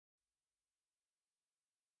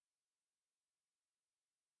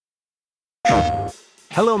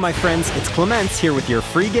Hello my friends, it's Clements here with your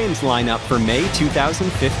free games lineup for May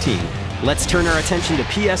 2015. Let's turn our attention to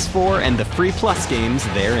PS4 and the free Plus games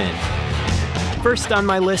therein. First on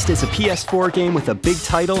my list is a PS4 game with a big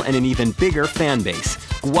title and an even bigger fan base,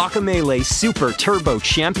 Guacamelee Super Turbo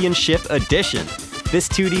Championship Edition. This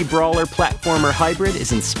 2D brawler platformer hybrid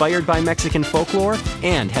is inspired by Mexican folklore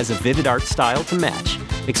and has a vivid art style to match.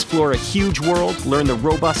 Explore a huge world, learn the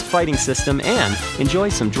robust fighting system, and enjoy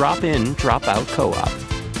some drop-in, drop-out co-op.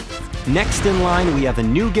 Next in line, we have a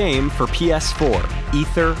new game for PS4,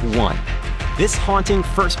 Ether 1. This haunting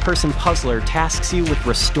first-person puzzler tasks you with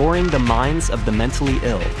restoring the minds of the mentally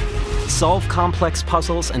ill. Solve complex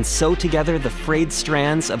puzzles and sew together the frayed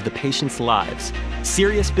strands of the patients' lives.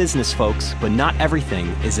 Serious business, folks, but not everything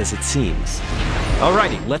is as it seems.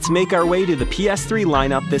 Alrighty, let's make our way to the PS3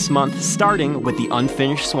 lineup this month, starting with the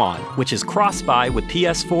Unfinished Swan, which is cross-buy with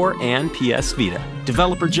PS4 and PS Vita.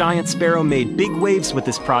 Developer Giant Sparrow made big waves with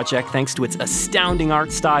this project thanks to its astounding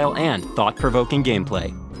art style and thought-provoking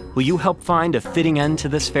gameplay. Will you help find a fitting end to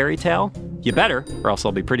this fairy tale? You better, or else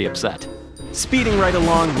I'll be pretty upset. Speeding right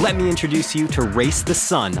along, let me introduce you to Race the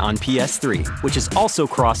Sun on PS3, which is also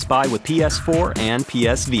cross-buy with PS4 and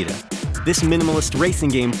PS Vita. This minimalist racing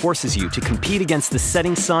game forces you to compete against the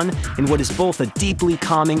setting sun in what is both a deeply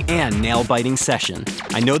calming and nail-biting session.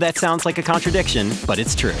 I know that sounds like a contradiction, but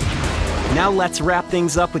it's true. Now let's wrap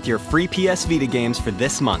things up with your free PS Vita games for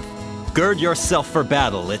this month. Gird yourself for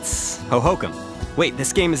battle, it's Hohokum. Wait,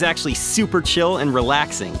 this game is actually super chill and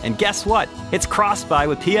relaxing, and guess what? It's cross-buy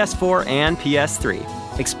with PS4 and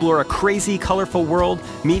PS3. Explore a crazy, colorful world,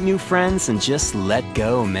 meet new friends, and just let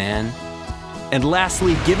go, man. And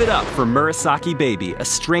lastly, give it up for Murasaki Baby, a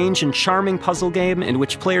strange and charming puzzle game in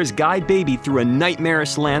which players guide Baby through a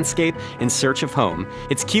nightmarish landscape in search of home.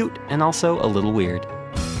 It's cute and also a little weird.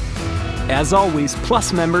 As always,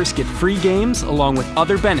 Plus members get free games along with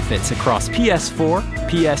other benefits across PS4,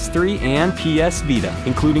 PS3, and PS Vita,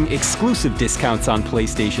 including exclusive discounts on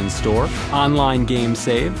PlayStation Store, online game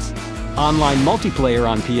saves, online multiplayer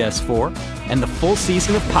on PS4, and the full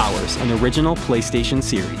season of Powers, an original PlayStation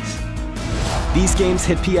series. These games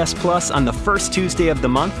hit PS Plus on the first Tuesday of the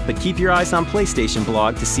month, but keep your eyes on PlayStation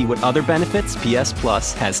Blog to see what other benefits PS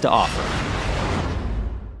Plus has to offer.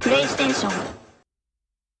 PlayStation